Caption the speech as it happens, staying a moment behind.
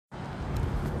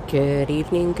Good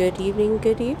evening, good evening,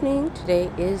 good evening. Today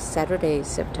is Saturday,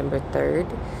 September 3rd.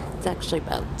 It's actually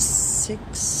about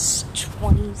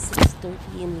 6:30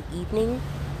 in the evening.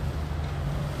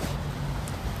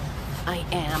 I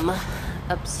am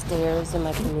upstairs in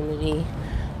my community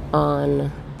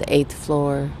on the 8th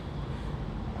floor,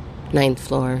 9th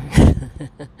floor,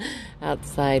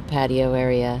 outside patio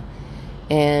area.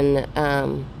 And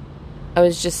I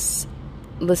was just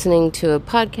listening to a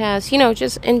podcast,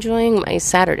 just enjoying my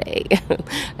Saturday.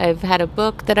 I've had a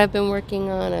book that I've been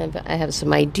working on. I have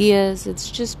some ideas.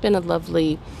 It's just been a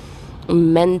lovely,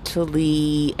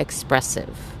 mentally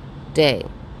expressive day.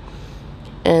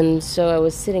 And so I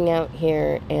was sitting out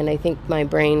here, and I think my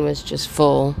brain was just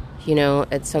full.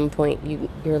 At some point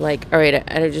you're like, all right,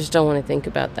 I just don't want to think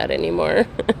about that anymore.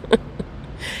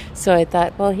 So I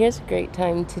thought, well, here's a great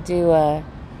time to do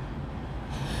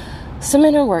some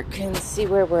inner work and see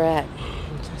where we're at.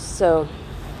 So,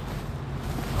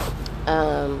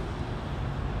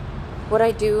 what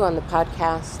I do on the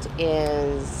podcast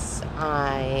is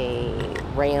I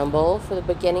ramble for the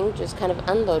beginning, just kind of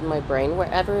unload my brain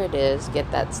wherever it is, get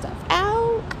that stuff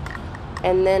out,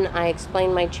 and then I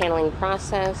explain my channeling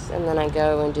process, and then I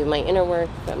go and do my inner work,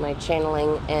 my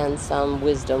channeling, and some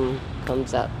wisdom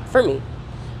comes up for me.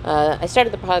 I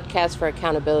started the podcast for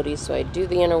accountability, so I do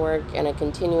the inner work and I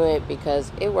continue it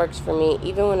because it works for me.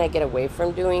 Even when I get away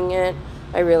from doing it,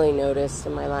 I really notice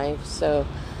in my life. So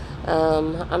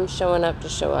I'm showing up to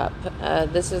show up.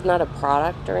 This is not a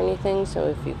product or anything, so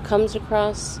if it comes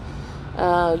across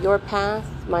your path,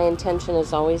 my intention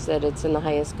is always that it's in the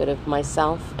highest good of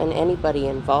myself and anybody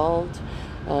involved.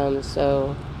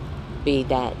 So be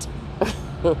that.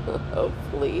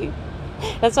 Hopefully.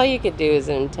 That's all you could do is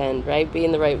intend, right? Be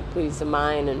in the right place of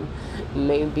mind, and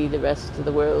maybe the rest of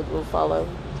the world will follow.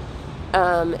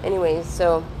 Anyways,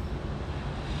 so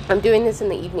I'm doing this in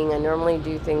the evening. I normally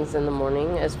do things in the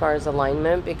morning as far as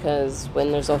alignment, because when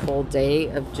there's a whole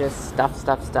day of just stuff,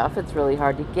 it's really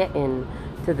hard to get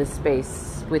into the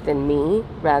space within me,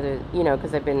 rather,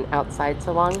 because I've been outside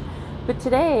so long. But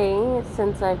today,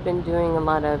 since I've been doing a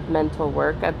lot of mental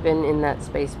work, I've been in that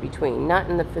space between, not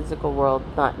in the physical world,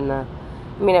 not in the...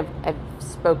 I've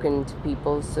spoken to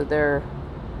people, so their,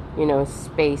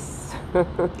 space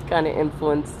kind of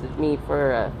influenced me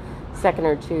for a second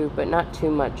or two, but not too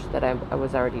much that I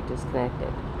was already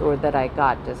disconnected, or that I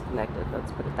got disconnected,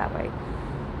 let's put it that way.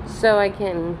 So I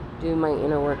can do my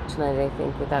inner work tonight, I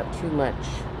think, without too much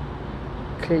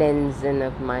cleansing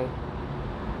of my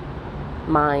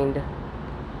mind.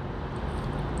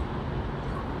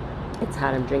 It's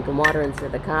hot. I'm drinking water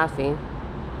instead of coffee.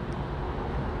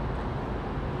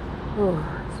 Oh,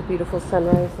 it's a beautiful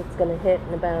sunrise that's going to hit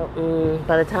in about,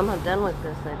 by the time I'm done with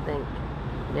this, I think.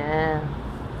 Yeah,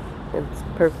 it's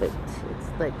perfect. It's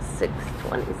like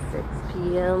 6:26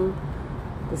 p.m.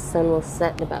 The sun will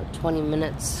set in about 20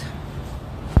 minutes.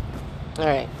 All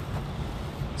right.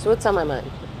 So what's on my mind?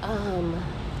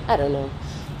 I don't know.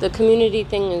 The community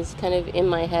thing is kind of in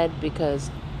my head,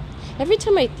 because every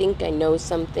time I think I know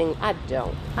something, I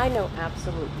don't. I know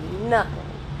absolutely nothing.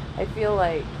 I feel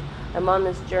like I'm on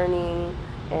this journey,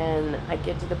 and I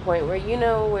get to the point where,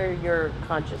 where you're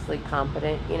consciously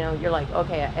competent, you're like,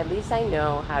 okay, at least I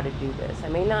know how to do this. I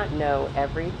may not know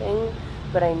everything,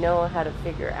 but I know how to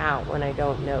figure out when I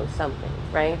don't know something,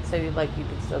 right? So you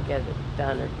can still get it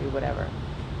done or do whatever.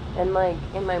 And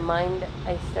in my mind,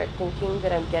 I start thinking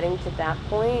that I'm getting to that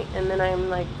point, and then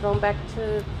I'm thrown back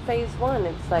to phase one.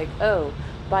 It's like, oh,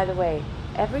 by the way,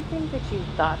 everything that you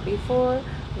thought before,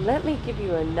 let me give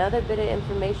you another bit of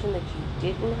information that you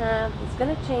didn't have. It's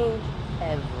going to change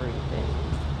everything.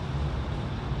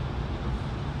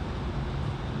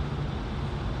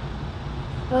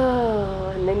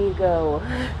 Oh, and then you go,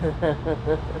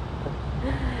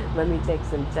 let me take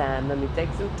some time.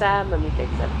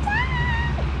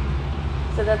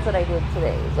 So that's what I did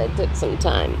today, is I took some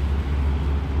time.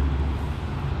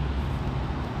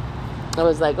 I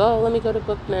was like, oh, let me go to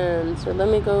Bookman's, or let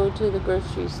me go to the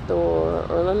grocery store,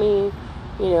 or let me,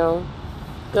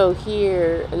 go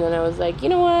here. And then I was like, you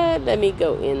know what? Let me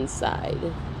go inside.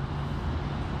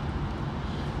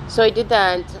 So I did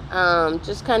that,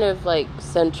 just kind of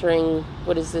centering,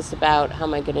 what is this about? How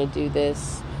am I going to do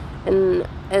this? And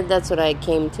that's what I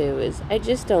came to, is I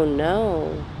just don't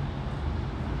know.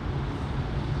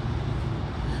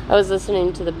 I was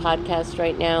listening to the podcast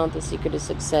right now, The Secret of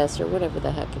Success, or whatever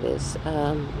the heck it is.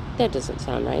 That doesn't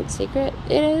sound right. Secret?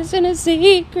 It isn't a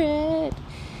secret.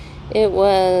 It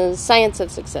was Science of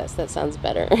Success. That sounds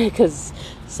better, because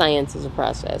science is a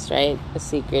process, right? A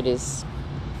secret is,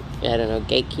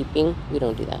 gatekeeping. We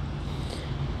don't do that.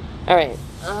 All right.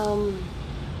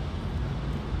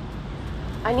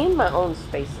 I need my own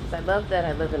spaces. I love that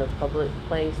I live in a public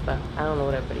place, but I don't know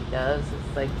what everybody does.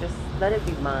 It's like, just let it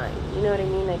be mine. You know what I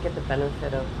mean? I get the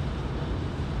benefit of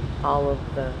all of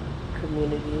the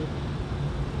community,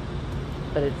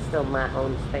 but it's still my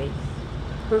own space.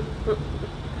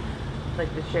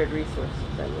 Like the shared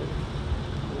resources, I mean.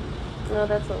 No,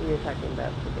 that's what we were talking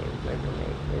about today with my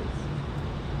roommate.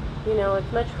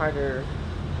 It's much harder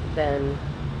than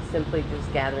simply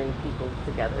just gathering people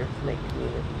together to make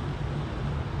community.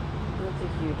 It's a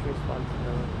huge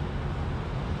responsibility.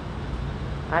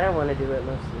 I don't want to do it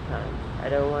most of the time. I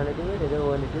don't want to do it. I don't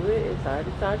want to do it. It's hard,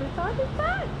 it's hard, it's hard, it's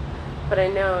hard. But I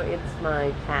know it's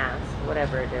my task,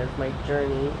 whatever it is, my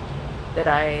journey, that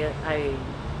I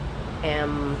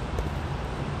am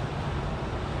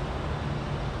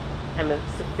I'm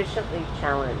sufficiently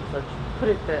challenged, let's put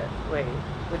it that way,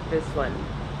 with this one,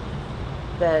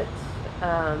 that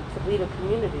to lead a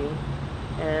community,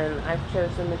 and I've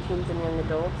chosen the teens and young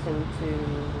adults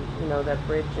into, that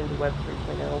bridge into Web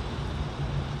 3.0,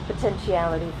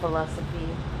 potentiality, philosophy,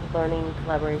 learning,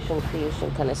 collaboration,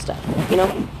 creation kind of stuff.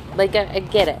 Like I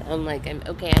get it. I'm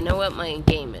okay, I know what my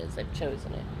game is. I've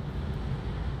chosen it.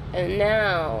 And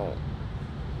now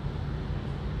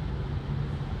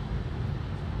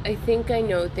I think I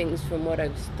know things from what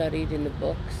I've studied in the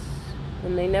books,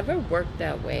 and they never work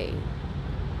that way.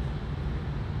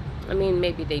 I mean,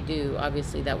 maybe they do.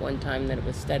 Obviously, that one time that it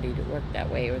was studied, it worked that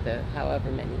way, or the however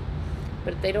many.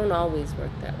 But they don't always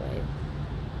work that way.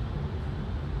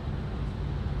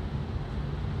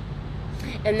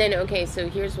 And then, okay, so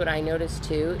here's what I noticed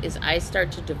too, is I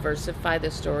start to diversify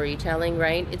the storytelling,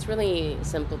 right? It's really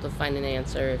simple to find an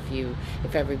answer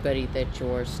if everybody that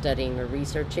you're studying or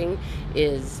researching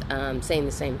is saying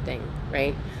the same thing,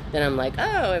 right? Then I'm like,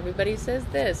 oh, everybody says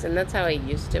this. And that's how I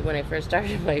used to, when I first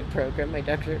started my program, my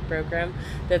doctorate program,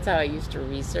 that's how I used to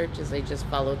research, is I just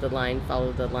followed the line,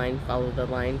 follow the line, follow the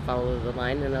line, follow the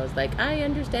line. And I was like, I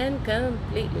understand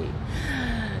completely.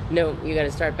 No, you got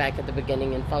to start back at the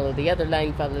beginning and follow the other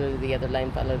line, follow the other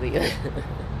line, follow the other.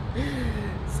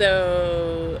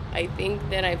 So I think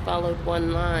that I followed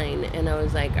one line and I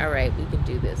was like, all right, we could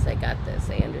do this. I got this.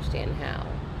 I understand how.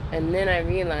 And then I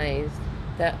realized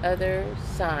that other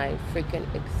side freaking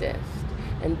exists.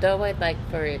 And though I'd like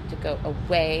for it to go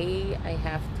away, I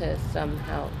have to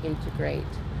somehow integrate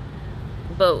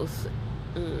both.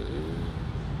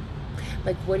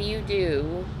 Like, what do you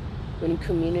do when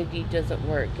community doesn't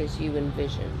work as you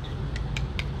envisioned?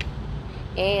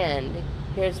 And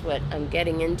here's what I'm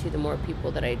getting into, the more people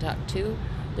that I talk to,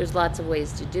 there's lots of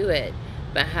ways to do it,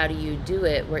 but how do you do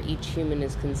it where each human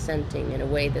is consenting in a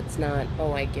way that's not,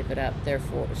 oh, I give it up,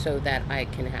 therefore, so that I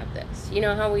can have this. You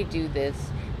know how we do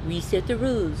this? We set the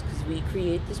rules because we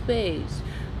create the space.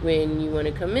 When you want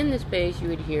to come in the space, you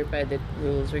adhere by the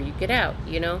rules or you get out,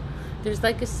 There's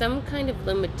like some kind of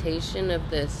limitation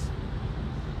of this.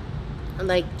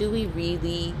 Like, do we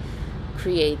really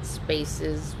create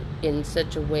spaces in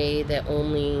such a way that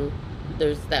only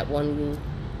there's that one,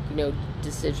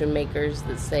 decision makers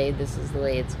that say this is the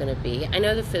way it's going to be? I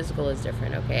know the physical is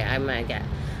different, okay? I'm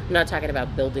not talking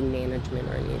about building management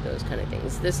or any of those kind of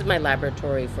things. This is my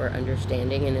laboratory for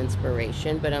understanding and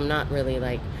inspiration, but I'm not really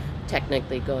like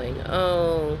technically going,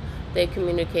 oh, they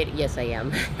communicate. Yes, I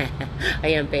am. I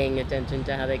am paying attention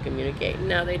to how they communicate.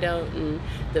 No, they don't. And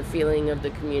the feeling of the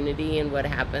community and what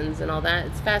happens and all that.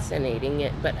 It's fascinating,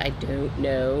 but I don't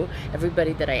know.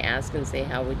 Everybody that I ask and say,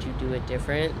 how would you do it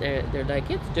different? They're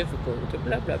like, it's difficult,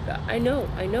 blah, blah, blah. I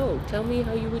know. Tell me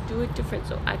how you would do it different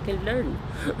so I can learn.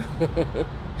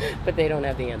 But they don't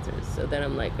have the answers. So then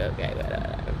I'm like, okay,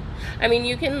 whatever. I mean,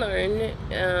 you can learn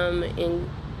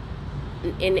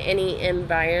in any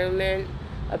environment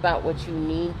about what you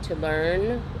need to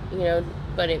learn,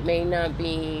 but it may not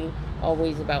be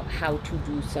always about how to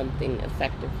do something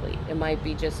effectively. It might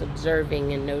be just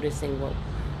observing and noticing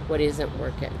what isn't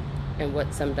working and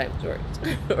what sometimes works.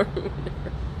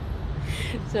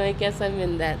 So I guess I'm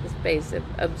in that space of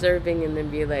observing and then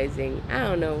realizing, I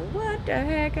don't know what the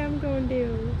heck I'm going to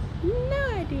do. No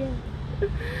idea.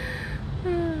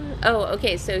 Oh,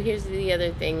 okay, so here's the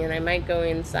other thing, and I might go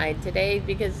inside today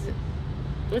because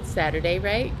it's Saturday,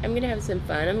 right? I'm going to have some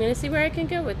fun. I'm going to see where I can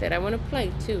go with it. I want to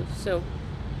play, too. So,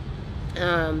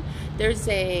 there's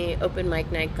a open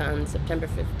mic night on September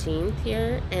 15th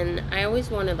here, and I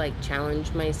always want to,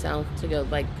 challenge myself to go,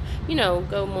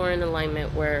 go more in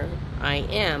alignment where I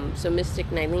am. So Mystic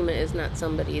Nylima is not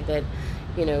somebody that,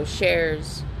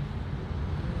 shares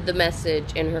the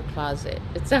message in her closet.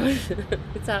 It's out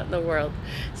it's out in the world.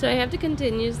 So I have to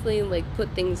continuously like put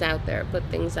things out there,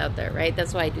 right?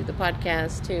 That's why I do the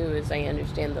podcast too, is I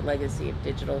understand the legacy of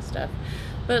digital stuff.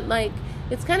 But like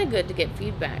it's kind of good to get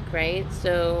feedback, right?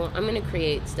 So I'm going to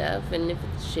create stuff, and if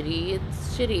it's shitty,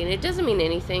 it's shitty. And it doesn't mean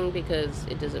anything, because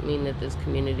it doesn't mean that this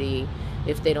community,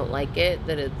 if they don't like it,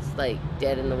 that it's like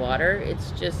dead in the water.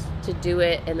 It's just to do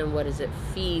it, and then what does it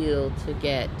feel to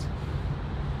get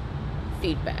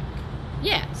feedback?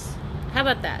 Yes. How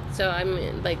about that? So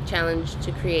I'm like challenged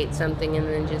to create something and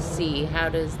then just see, how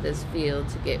does this feel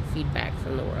to get feedback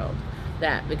from the world?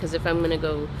 That, because if I'm going to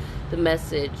go the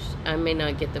message, I may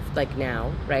not get the, like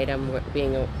now, right? I'm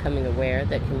becoming aware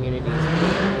that communities with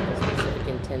a specific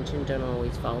intention don't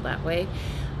always fall that way.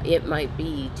 It might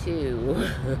be too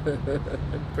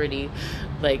pretty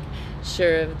like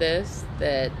sure of this,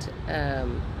 that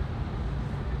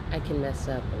I can mess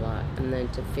up a lot, and then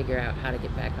to figure out how to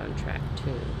get back on track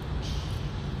too.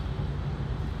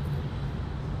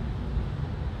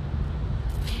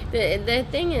 The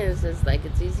thing is like,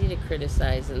 it's easy to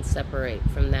criticize and separate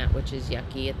from that which is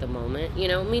yucky at the moment, you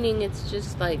know, meaning it's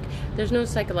just like, there's no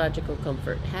psychological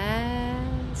comfort.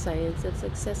 Science of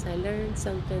success, I learned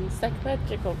something.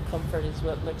 Psychological comfort is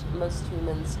what most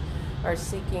humans are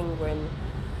seeking when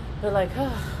they're like,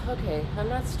 oh, okay, I'm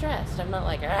not stressed. I'm not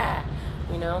like,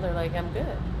 you know, they're like, I'm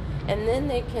good. And then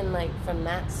they can, like, from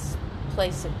that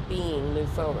place of being,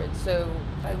 move forward. So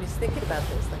I was thinking about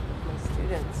this, like, with my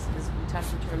students, is we talk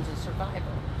in terms of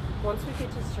survival. Once we get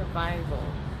to survival,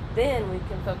 then we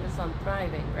can focus on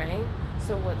thriving, right?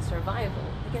 So what's survival?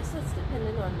 I guess that's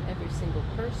dependent on every single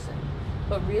person.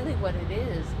 But really what it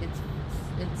is,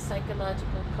 it's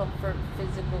psychological comfort,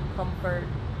 physical comfort,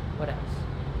 what else?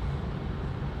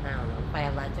 I don't know,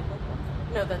 biological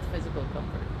comfort? No, that's physical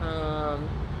comfort.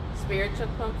 Spiritual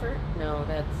comfort? No,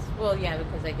 that's, well, yeah,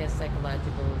 because I guess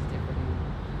psychological is different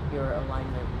in your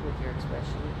alignment with your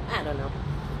expression. I don't know.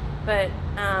 But,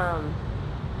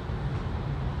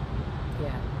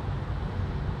 yeah.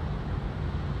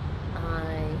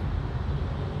 I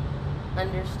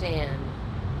understand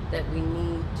that we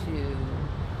need to,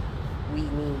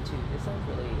 this sounds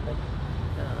really like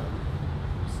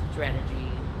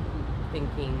strategy,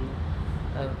 thinking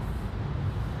of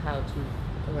how to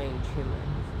arrange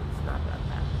humans. It's not about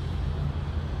that.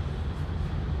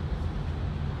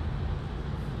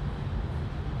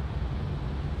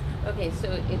 Okay, so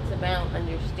it's about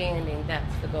understanding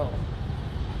that's the goal.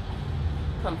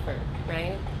 Comfort,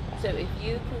 right? So if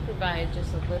you can provide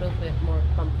just a little bit more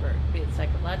comfort, be it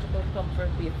psychological comfort,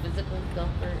 be it physical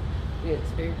comfort, be it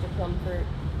spiritual comfort,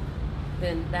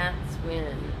 then that's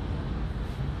when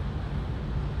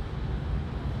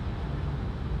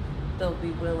they'll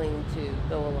be willing to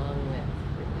go along with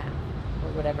your path,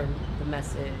 or whatever the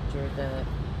message or the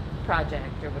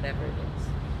project or whatever it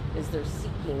is they're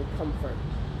seeking comfort,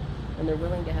 and they're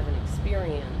willing to have an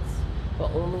experience, but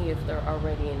only if they're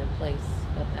already in a place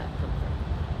of that comfort.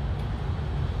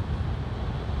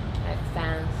 Act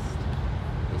fast,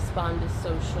 respond to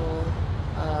social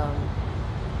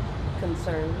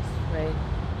concerns, right?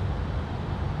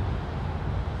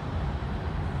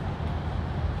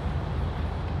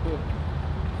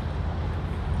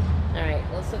 Alright,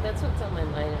 well, so that's what's on my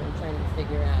mind, and I'm trying to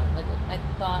figure out. Like, I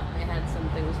thought I had some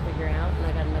things figured out, and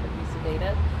I got another piece of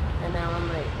data, and now I'm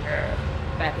like,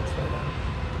 back at square one.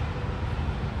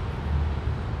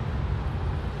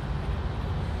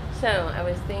 So I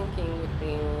was thinking with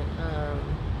being,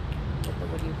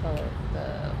 what do you call it,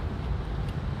 the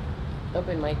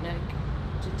open mic night,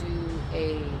 to do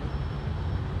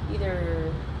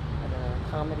either I don't know,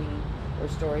 comedy or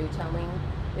storytelling.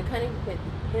 It kind of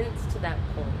hints to that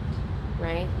point,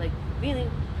 right? Like, really,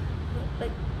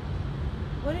 like,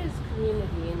 what is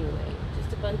community anyway?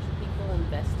 Just a bunch of people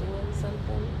investing in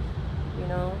something, you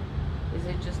know? Is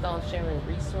it just all sharing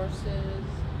resources?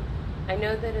 I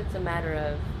know that it's a matter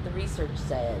of, the research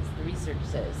says,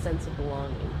 sense of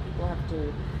belonging. People have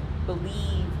to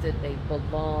believe that they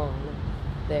belong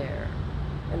there.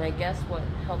 And I guess what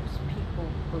helps people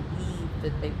believe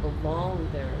that they belong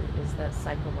there is that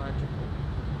psychological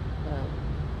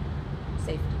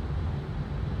safety.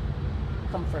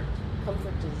 Comfort.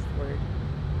 Comfort is the word.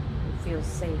 It feels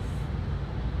safe.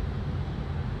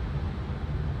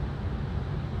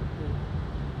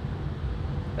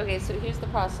 Okay, so here's the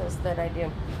process that I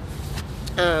do.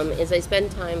 Is I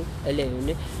spend time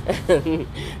alone.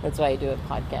 That's why I do a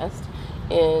podcast.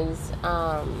 Is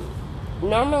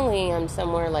normally I'm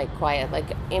somewhere like quiet,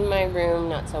 like in my room,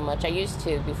 not so much. I used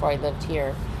to, before I lived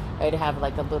here, I'd have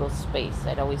like a little space.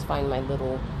 I'd always find my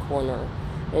little corner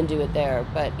and do it there.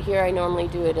 But here I normally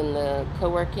do it in the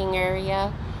co-working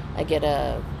area. I get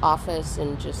a office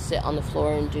and just sit on the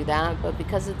floor and do that. But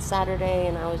because it's Saturday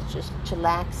and I was just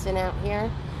chillaxing out here,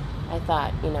 I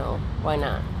thought, why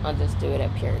not? I'll just do it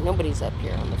up here. Nobody's up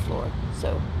here on the floor.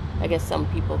 So I guess some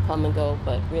people come and go,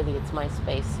 but really it's my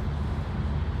space.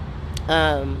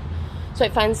 So I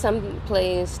find some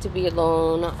place to be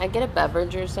alone. I get a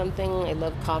beverage or something. I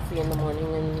love coffee in the morning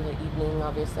and the evening.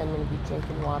 Obviously, I'm going to be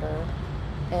drinking water.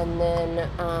 And then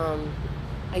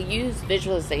I use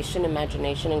visualization,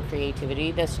 imagination, and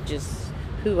creativity. That's just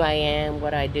who I am,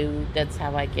 what I do. That's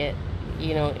how I get,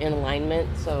 in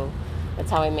alignment. So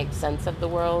that's how I make sense of the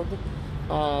world.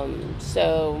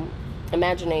 So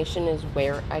imagination is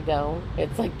where I go.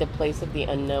 It's like the place of the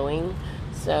unknowing.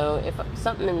 So if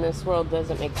something in this world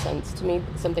doesn't make sense to me,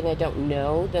 something I don't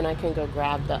know, then I can go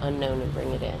grab the unknown and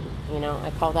bring it in.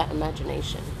 I call that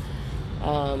imagination.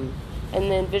 And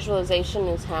then visualization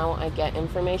is how I get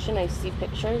information. I see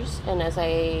pictures, and as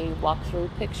I walk through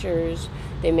pictures,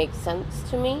 they make sense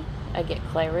to me. I get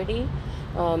clarity.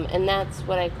 And that's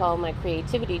what I call my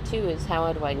creativity, too, is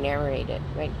how do I narrate it,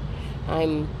 right?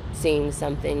 I'm seeing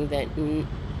something that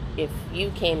if you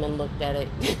came and looked at it,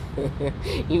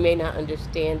 you may not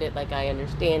understand it like I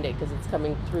understand it because it's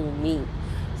coming through me.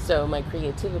 So my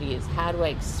creativity is how do I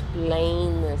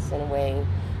explain this in a way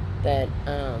that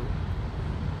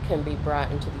can be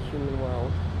brought into the human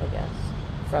world, I guess,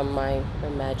 from my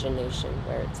imagination,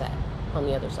 where it's at, on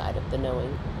the other side of the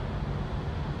knowing.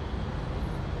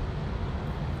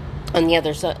 On the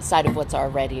other side of what's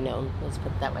already known, let's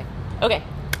put it that way. Okay.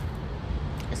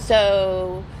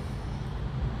 So,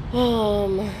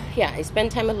 I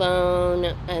spend time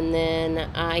alone, and then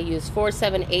I use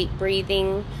 4-7-8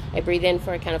 breathing. I breathe in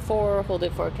for a count of 4, hold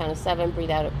it for a count of 7, breathe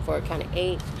out for a count of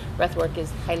 8. Breath work is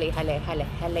highly, highly, highly,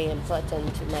 highly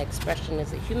important to my expression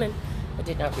as a human. I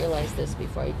did not realize this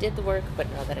before I did the work, but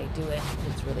now that I do it,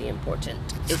 it's really important.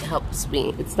 It helps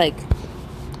me. It's like,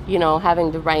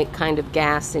 having the right kind of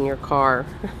gas in your car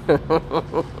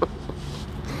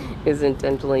is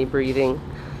intentionally breathing.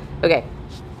 Okay.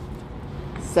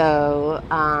 So,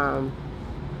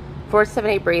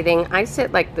 4-7-8 breathing. I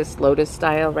sit like this lotus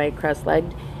style, right,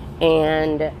 cross-legged,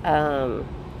 and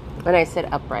I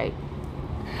sit upright.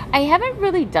 I haven't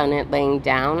really done it laying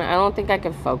down. I don't think I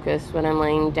could focus when I'm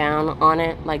laying down on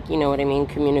it, like, you know what I mean,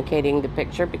 communicating the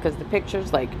picture, because the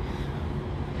picture's like,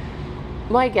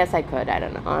 well, I guess I could. I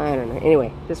don't know.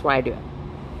 Anyway, this is why I do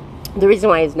it. The reason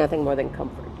why is nothing more than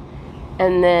comfort.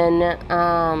 And then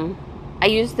I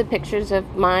use the pictures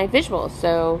of my visuals.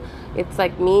 So it's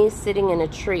like me sitting in a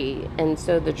tree. And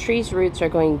so the tree's roots are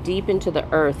going deep into the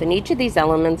earth. And each of these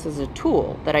elements is a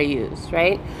tool that I use,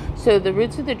 right? So the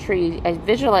roots of the tree, I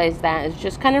visualize that as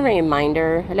just kind of a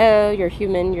reminder. Hello, you're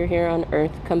human. You're here on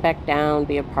earth. Come back down.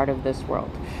 Be a part of this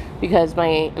world. Because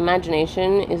my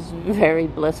imagination is very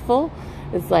blissful.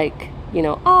 It's like,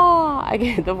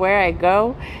 where I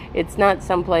go, it's not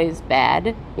someplace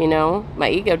bad, My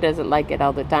ego doesn't like it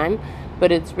all the time,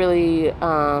 but it's really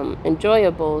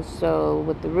enjoyable. So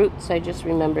with the roots, I just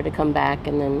remember to come back,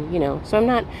 and then, so I'm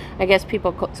not, I guess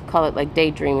people call it like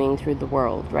daydreaming through the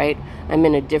world, right? I'm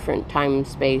in a different time,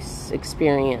 space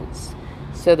experience.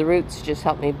 So the roots just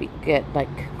help me get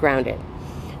like grounded.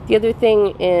 The other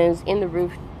thing is in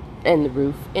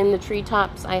the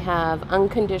treetops, I have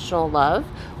unconditional love,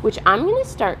 which I'm going to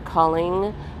start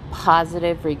calling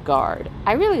positive regard.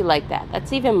 I really like that.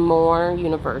 That's even more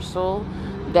universal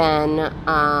than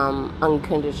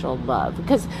unconditional love,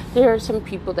 because there are some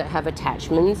people that have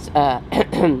attachments,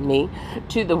 me,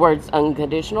 to the words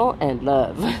unconditional and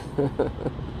love.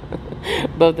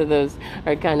 Both of those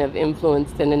are kind of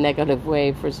influenced in a negative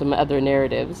way for some other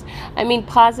narratives. I mean,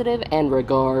 positive and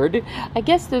regard, I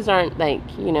guess those aren't like,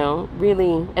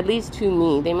 really, at least to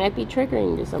me, they might be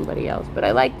triggering to somebody else, but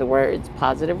I like the words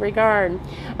positive regard.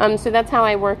 So that's how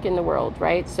I work in the world,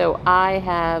 right? So I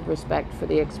have respect for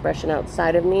the expression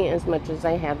outside of me as much as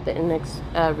I have the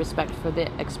respect for the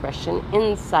expression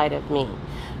inside of me.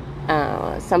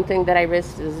 Something that I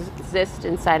resist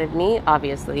inside of me,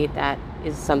 obviously that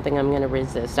is something I'm going to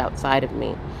resist outside of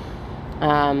me.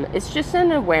 It's just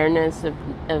an awareness of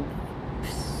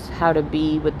how to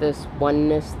be with this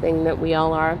oneness thing that we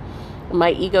all are. My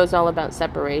ego is all about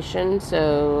separation,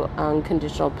 so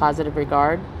unconditional positive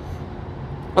regard,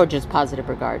 or just positive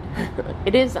regard.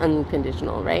 It is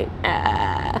unconditional, right?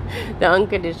 The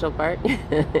unconditional part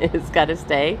has got to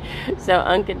stay. So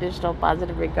unconditional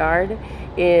positive regard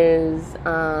is,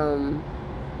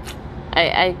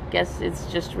 I guess it's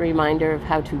just a reminder of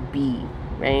how to be,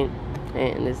 right?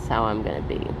 And this is how I'm going to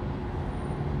be.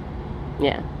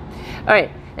 Yeah. All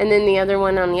right. And then the other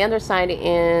one on the other side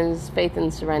is faith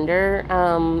and surrender.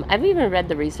 I've even read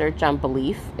the research on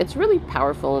belief. It's really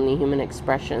powerful in the human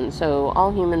expression. So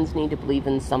all humans need to believe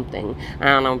in something. I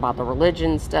don't know about the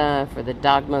religion stuff or the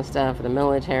dogma stuff or the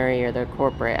military or the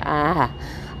corporate. I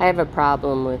have a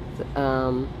problem with,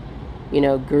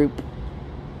 group.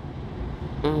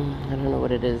 I don't know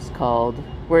what it is called,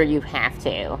 where you have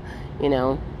to,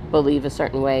 believe a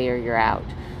certain way or you're out.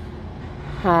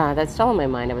 That's still in my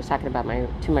mind. I was talking about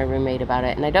to my roommate about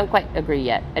it, and I don't quite agree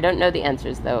yet. I don't know the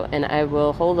answers, though, and I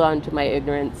will hold on to my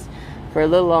ignorance for a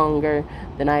little longer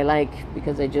than I like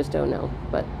because I just don't know,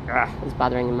 but it's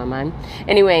bothering in my mind.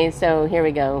 Anyway, so here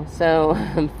we go. So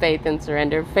faith and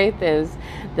surrender. Faith is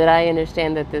that I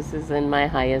understand that this is in my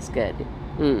highest good.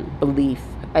 Belief.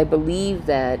 I believe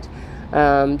that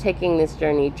taking this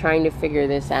journey, trying to figure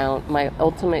this out, my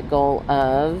ultimate goal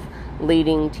of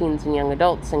leading teens and young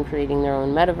adults and creating their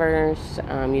own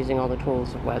metaverse, using all the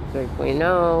tools of Web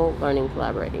 3.0, learning,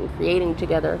 collaborating, creating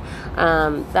together.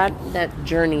 That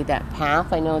journey, that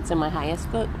path, I know it's in my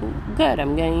highest good.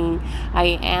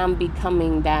 I am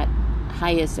becoming that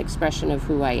highest expression of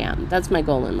who I am. That's my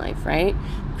goal in life, right?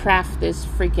 Craft this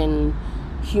freaking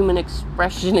human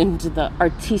expression into the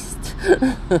artiste.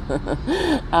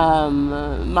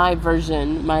 My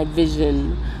version, my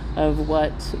vision of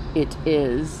what it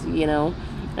is,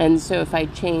 and so if I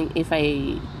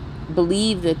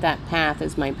believe that path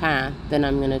is my path, then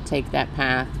I'm going to take that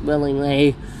path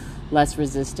willingly, less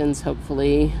resistance,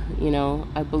 hopefully.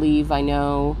 I believe, I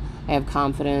know, I have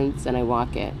confidence, and I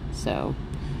walk it. So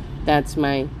that's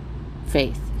my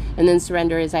faith. And then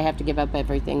surrender is I have to give up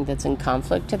everything that's in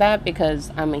conflict to that, because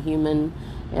I'm a human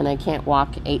and I can't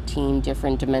walk 18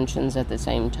 different dimensions at the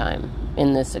same time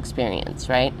in this experience,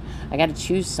 right? I got to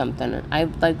choose something. I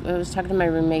was talking to my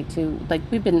roommate too.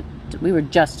 We were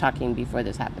just talking before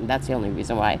this happened. That's the only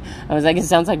reason why. I was like, it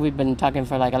sounds like we've been talking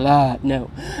for like a lot.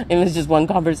 No, it was just one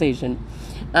conversation.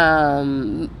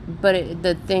 But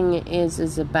the thing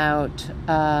is about,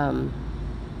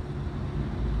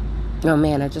 oh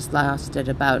man, I just lost it,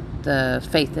 about the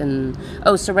faith and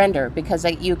surrender, because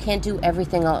you can't do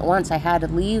everything all at once. I had to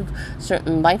leave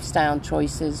certain lifestyle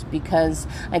choices because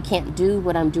I can't do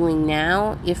what I'm doing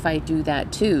now if I do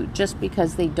that too, just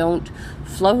because they don't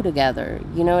flow together.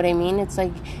 You know what I mean? It's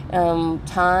like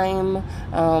time,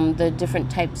 the different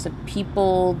types of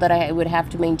people that I would have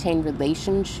to maintain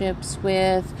relationships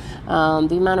with,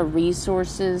 the amount of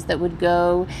resources that would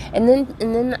go, and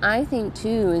then I think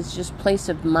too is just place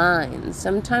of mind.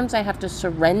 Sometimes I have to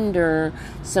surrender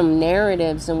some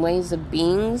narratives and ways of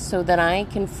being so that I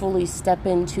can fully step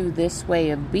into this way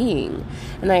of being.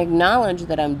 And I acknowledge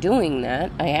that I'm doing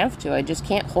that. I have to. I just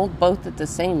can't hold both at the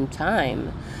same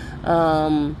time.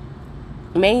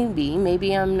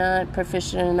 Maybe I'm not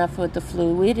proficient enough with the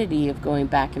fluidity of going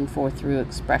back and forth through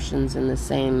expressions in the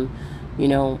same,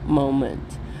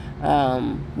 moment.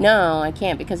 No, I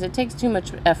can't, because it takes too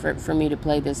much effort for me to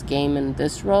play this game in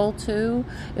this role too.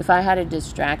 If I had a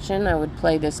distraction, I would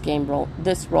play this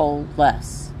role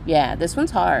less. Yeah, this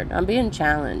one's hard. I'm being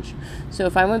challenged. So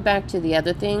if I went back to the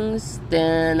other things,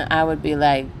 then I would be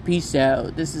like, peace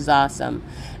out. This is awesome.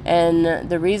 And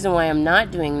the reason why I'm not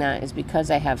doing that is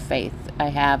because I have faith. I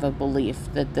have a belief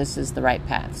that this is the right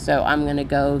path. So I'm going to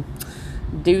go,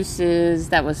 deuces,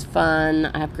 that was fun.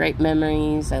 I have great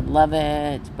memories. I love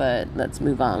it. But let's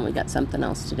move on. We got something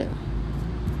else to do.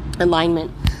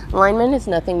 Alignment. Alignment is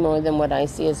nothing more than what I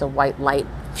see as a white light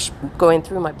going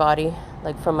through my body,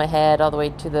 like from my head all the way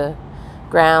to the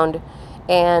ground.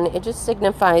 And it just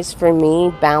signifies for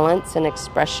me balance and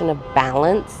expression of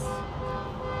balance.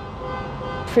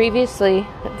 Previously,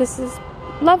 this is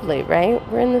lovely, right?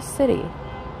 We're in the city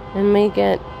and we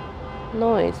get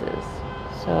noises.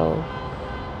 So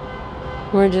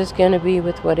we're just going to be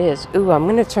with what is. Ooh, I'm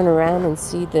going to turn around and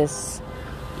see this.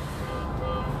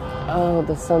 Oh,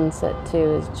 the sunset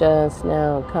too is just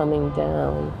now coming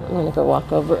down. I'm going to go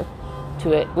walk over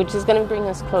to it, which is going to bring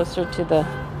us closer to the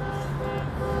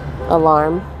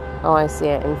alarm. Oh, I see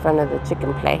it in front of the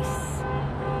chicken place.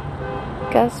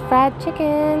 Gus Fried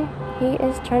Chicken. He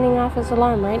is turning off his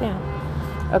alarm right now.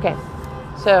 Okay,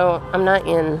 so I'm not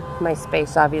in my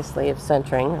space, obviously, of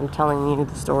centering. I'm telling you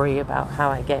the story about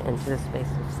how I get into the space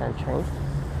of centering.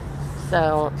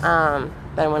 So,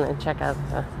 but I want to check out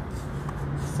the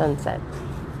sunset.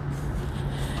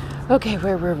 Okay,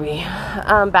 where were we?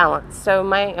 Balance.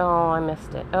 So I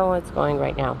missed it. Oh, it's going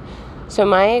right now. So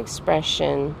my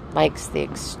expression likes the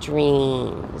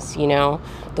extremes, the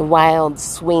wild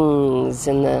swings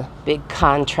and the big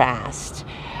contrast.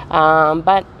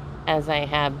 But as I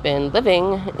have been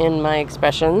living in my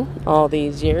expression all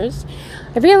these years,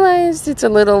 I realized it's a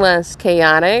little less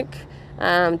chaotic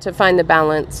to find the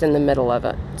balance in the middle of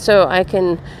it. So I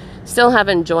can still have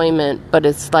enjoyment, but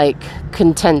it's like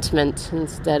contentment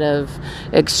instead of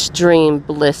extreme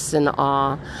bliss and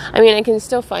awe. I mean, I can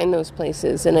still find those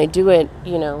places, and I do it,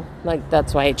 like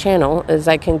that's why I channel, is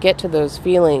I can get to those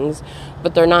feelings,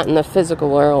 but they're not in the physical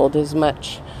world as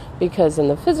much. Because in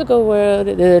the physical world,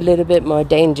 it's a little bit more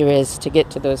dangerous to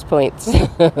get to those points.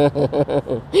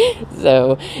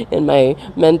 So, in my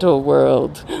mental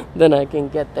world, then I can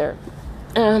get there.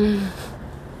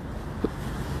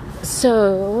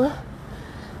 So,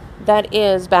 that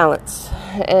is balance.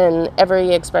 And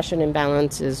every expression in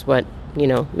balance is what,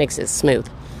 makes it smooth.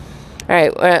 All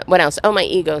right, what else? Oh, my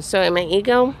ego. So, in my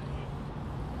ego,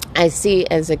 I see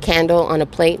as a candle on a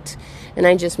plate, and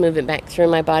I just move it back through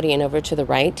my body and over to the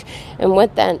right. And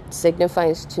what that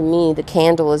signifies to me, the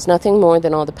candle, is nothing more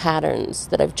than all the patterns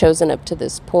that I've chosen up to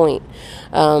this point.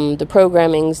 The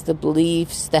programmings, the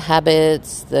beliefs, the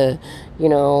habits, the,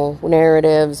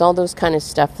 narratives, all those kind of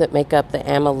stuff that make up the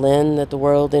Amelin that the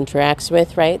world interacts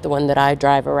with, right? The one that I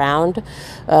drive around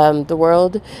the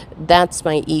world. That's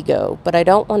my ego. But I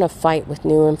don't want to fight with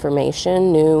new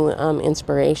information, new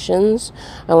inspirations.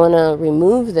 I want to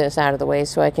remove this out of the way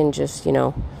so I can just,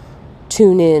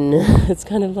 tune in. It's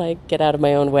kind of like get out of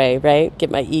my own way, right?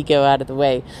 Get my ego out of the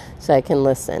way so I can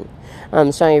listen.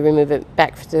 So I remove it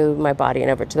back through my body and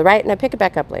over to the right, and I pick it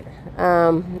back up later.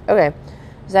 Okay.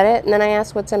 Is that it? And then I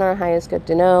ask what's in our highest good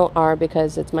to know,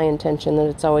 because it's my intention that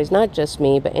it's always not just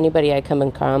me, but anybody I come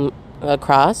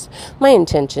across. My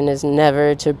intention is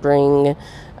never to bring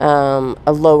a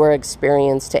lower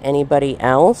experience to anybody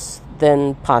else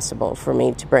than possible for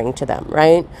me to bring to them,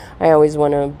 right? I always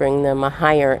want to bring them a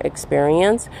higher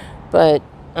experience, but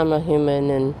I'm a human,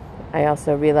 and I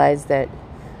also realize that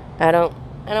I don't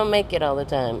make it all the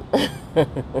time.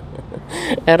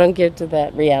 I don't get to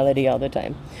that reality all the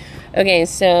time. Okay,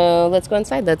 so let's go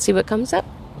inside. Let's see what comes up.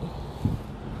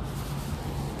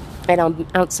 And I'm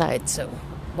outside, so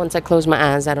once I close my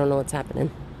eyes, I don't know what's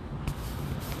happening.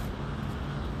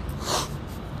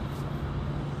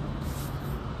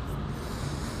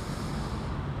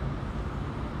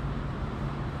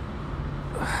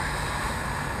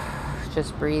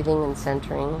 Just breathing and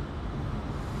centering.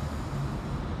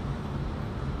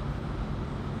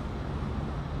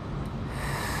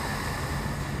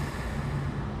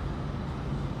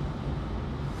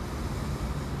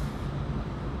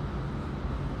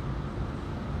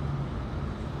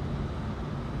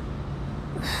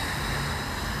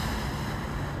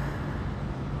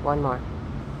 One more.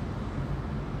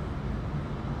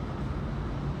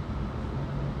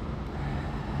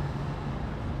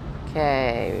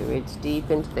 Okay, we reach deep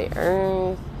into the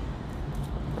earth.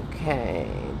 Okay,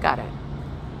 got it.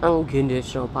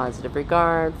 Unconditional positive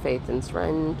regard, faith and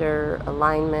surrender,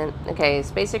 alignment. Okay,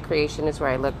 space of creation is where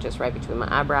I look just right between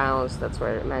my eyebrows. That's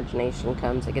where imagination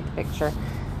comes. I get the picture.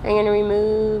 I'm going to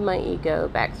remove my ego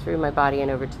back through my body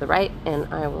and over to the right,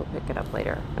 and I will pick it up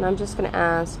later. And I'm just going to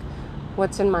ask,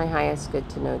 what's in my highest good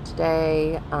to know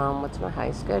today? What's my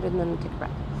highest good? And then take a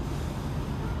breath.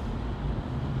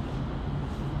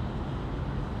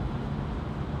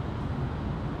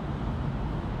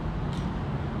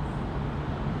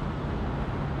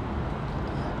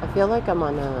 I feel like I'm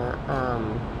on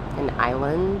an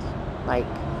island, like,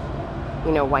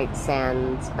 white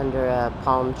sands under a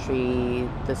palm tree.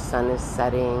 The sun is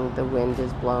setting, the wind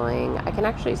is blowing. I can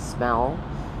actually smell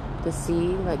the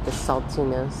sea, like the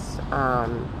saltiness.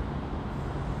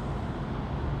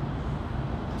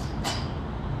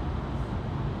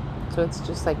 So it's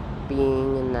just like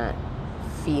being in that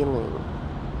feeling.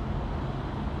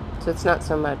 So it's not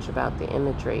so much about the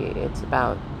imagery, it's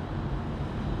about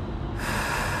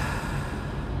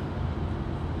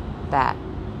that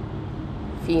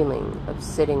feeling of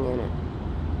sitting in it.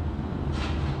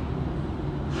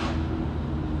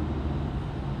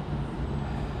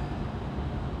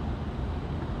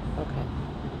 Okay.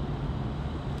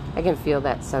 I can feel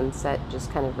that sunset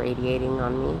just kind of radiating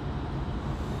on me.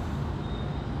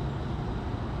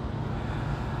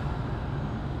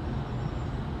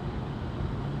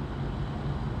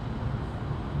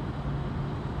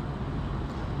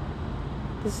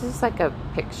 This is like a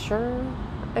picture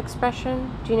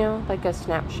expression, do you know? Like a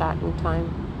snapshot in time,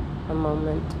 a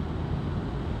moment.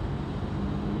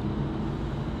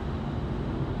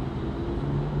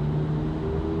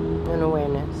 An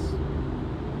awareness.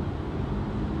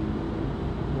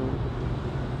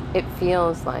 It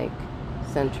feels like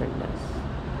centeredness.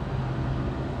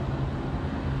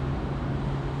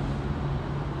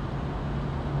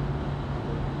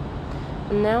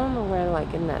 And now I'm aware,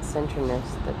 like in that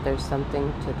centeredness, that there's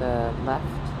something to the left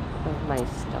of my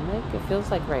stomach. It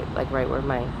feels like right where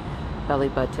my belly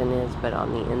button is, but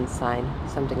on the inside,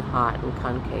 something hot and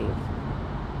concave.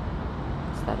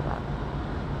 What's that about?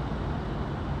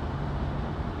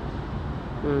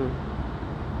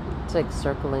 It's like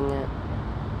circling it.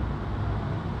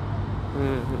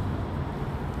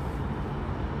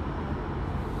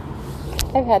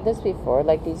 I've had this before,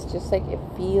 like these, just like it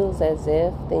feels as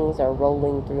if things are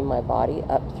rolling through my body,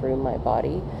 up through my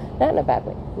body. Not in a bad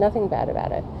way, nothing bad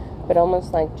about it, but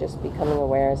almost like just becoming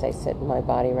aware as I sit in my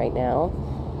body right now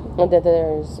that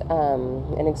there's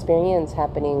an experience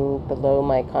happening below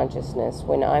my consciousness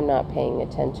when I'm not paying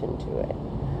attention to it.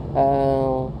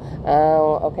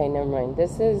 Okay, never mind.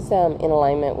 This is in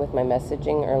alignment with my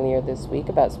messaging earlier this week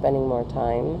about spending more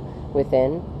time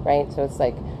within, right? So it's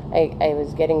like I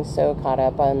was getting so caught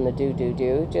up on the do,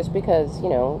 just because,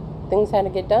 things had to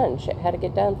get done. Shit had to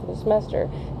get done for the semester.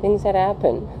 Things had to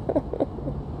happen.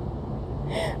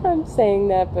 I'm saying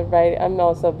that, but right, I'm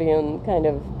also being kind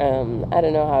of, I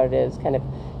don't know how it is, kind of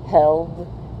held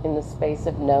in the space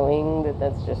of knowing that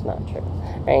that's just not true,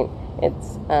 right?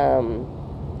 It's, I'm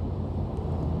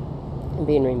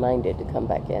being reminded to come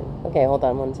back in. Okay, hold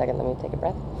on 1 second. Let me take a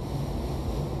breath.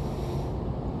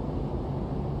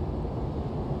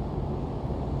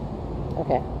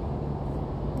 Okay.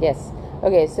 Yes.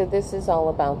 Okay, so this is all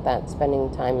about that,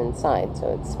 spending time inside.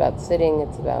 So it's about sitting,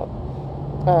 it's about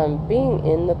being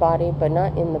in the body, but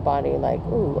not in the body like,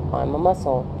 ooh, I'm a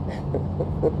muscle.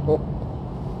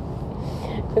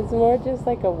 It's more just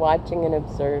like a watching and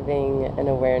observing and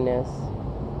awareness.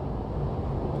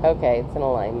 Okay, it's an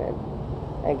alignment.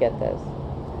 I get this.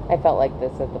 I felt like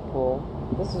this at the pool.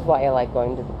 This is why I like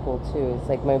going to the pool too. It's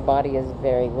like my body is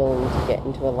very willing to get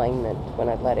into alignment when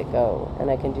I let it go. And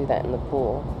I can do that in the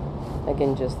pool. I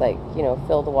can just like,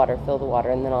 fill the water,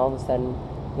 and then all of a sudden,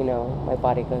 my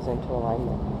body goes into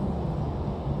alignment.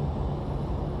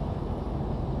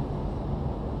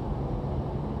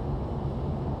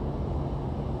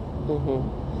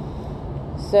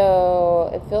 So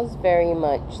it feels very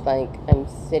much like I'm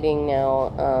sitting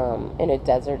now in a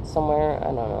desert somewhere. I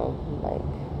don't know,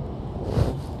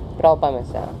 but all by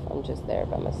myself. I'm just there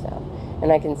by myself, and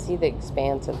I can see the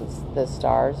expanse of the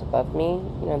stars above me.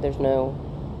 There's no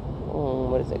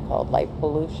what is it called, light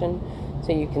pollution,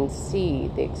 so you can see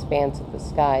the expanse of the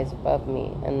skies above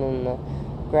me, and then the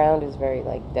ground is very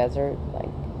like desert,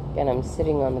 and I'm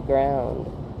sitting on the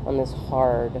ground on this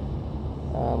hard.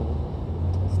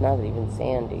 It's not even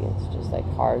sandy. It's just like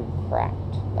hard,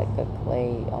 cracked, like a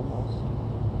clay almost.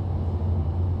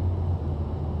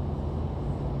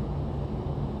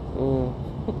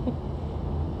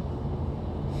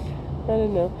 I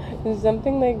don't know. There's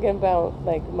something like about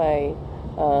like my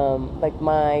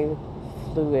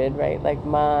fluid, right? Like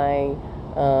my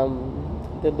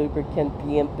the lubricant,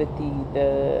 the empathy,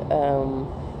 the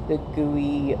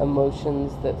gooey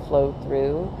emotions that flow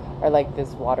through are like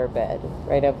this waterbed,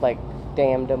 right? I've like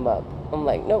dammed them up. I'm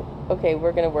like, nope, okay,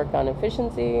 we're gonna work on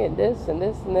efficiency and this and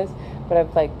this and this, but I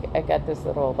got this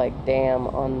little like dam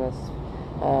on this,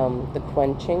 the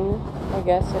quenching, I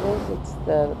guess it is. It's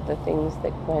the things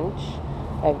that quench.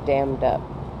 I've dammed up.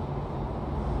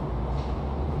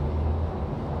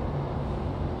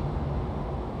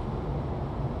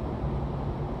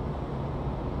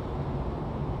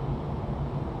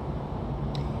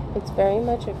 It's very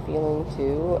much a feeling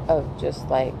too of just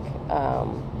like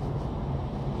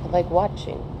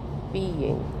watching,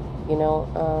 being,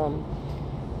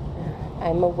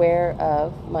 I'm aware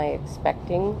of my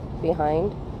expecting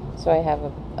behind, so I have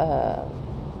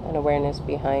an awareness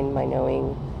behind my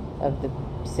knowing of the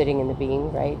sitting and the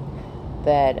being, right?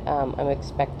 That I'm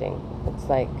expecting. It's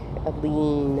like a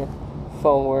lean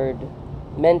forward,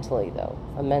 mentally though,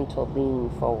 a mental lean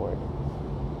forward,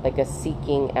 like a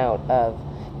seeking out of.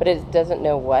 But it doesn't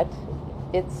know what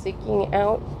it's seeking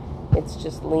out. It's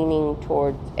just leaning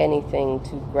towards anything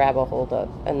to grab a hold of.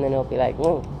 And then it'll be like,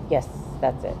 yes,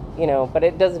 that's it. But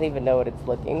it doesn't even know what it's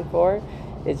looking for.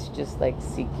 It's just like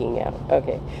seeking out.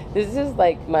 Okay. This is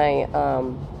like my,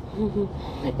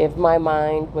 if my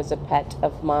mind was a pet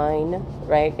of mine,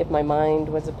 right? If my mind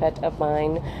was a pet of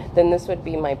mine, then this would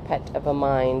be my pet of a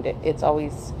mind. It's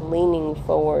always leaning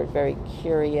forward, very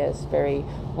curious, very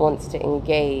wants to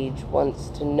engage, wants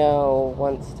to know,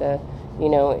 wants to,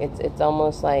 it's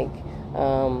almost like,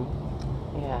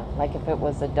 like if it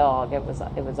was a dog, it was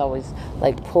always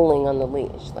like pulling on the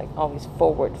leash, like always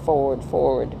forward,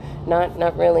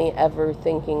 not really ever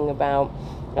thinking about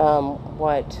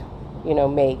what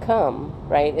may come,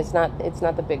 right? It's not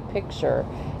the big picture.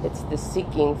 It's the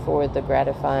seeking for the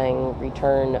gratifying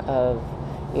return of,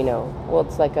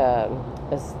 it's like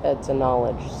it's a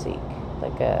knowledge seek,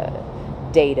 like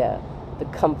data, the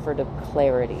comfort of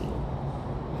clarity.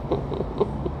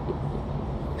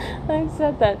 I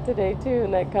said that today too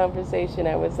in that conversation.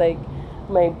 I was like,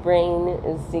 my brain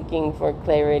is seeking for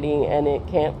clarity and it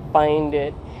can't find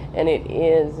it. And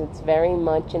it's very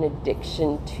much an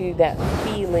addiction to that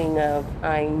feeling of,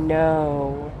 I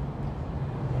know.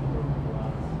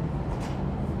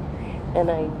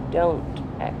 And I don't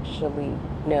actually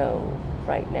know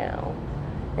right now.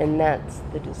 And that's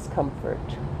the discomfort.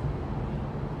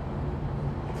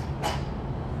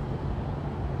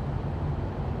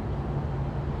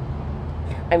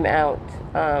 I'm out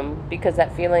because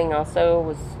that feeling also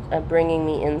was bringing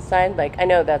me inside. Like, I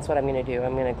know that's what I'm going to do.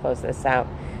 I'm going to close this out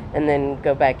and then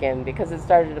go back in because it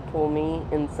started to pull me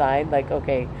inside. Like,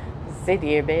 okay, sit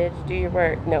here, bitch, do your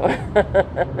work. No.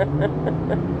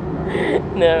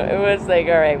 No, it was like,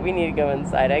 all right, we need to go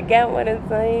inside. I get what it's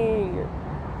saying.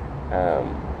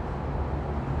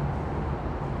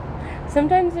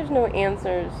 Sometimes there's no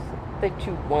answers that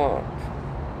you want.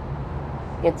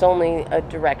 It's only a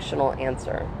directional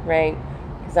answer, right?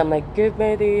 Because I'm like, give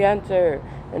me the answer.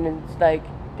 And it's like,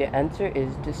 the answer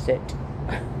is to sit.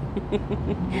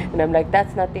 And I'm like,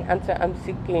 that's not the answer I'm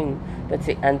seeking. That's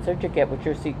the answer to get what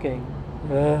you're seeking.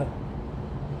 Ugh.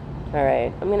 All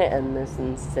right, I'm going to end this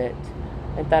and sit.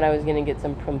 I thought I was going to get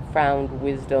some profound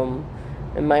wisdom.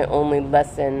 And my only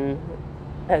lesson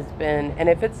has been, and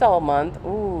if it's all month,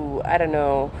 ooh, I don't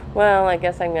know. Well, I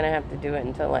guess I'm going to have to do it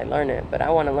until I learn it. But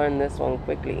I want to learn this one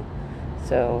quickly.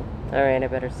 So, all right, I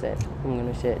better sit. I'm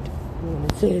going to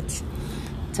sit.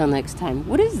 Till next time.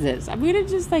 What is this? I'm going to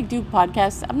just like do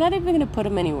podcasts. I'm not even going to put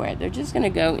them anywhere. They're just going to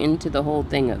go into the whole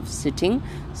thing of sitting.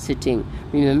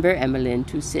 Remember, Emmeline,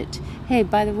 to sit. Hey,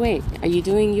 by the way, are you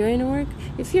doing your inner work?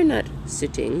 If you're not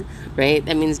sitting, right,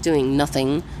 that means doing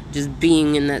nothing, just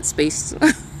being in that space,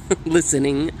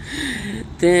 listening,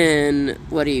 then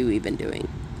what are you even doing?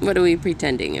 What are we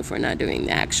pretending if we're not doing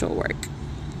the actual work?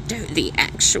 Do the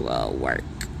actual work.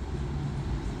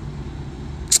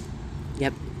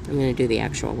 Yep, I'm going to do the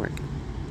actual work.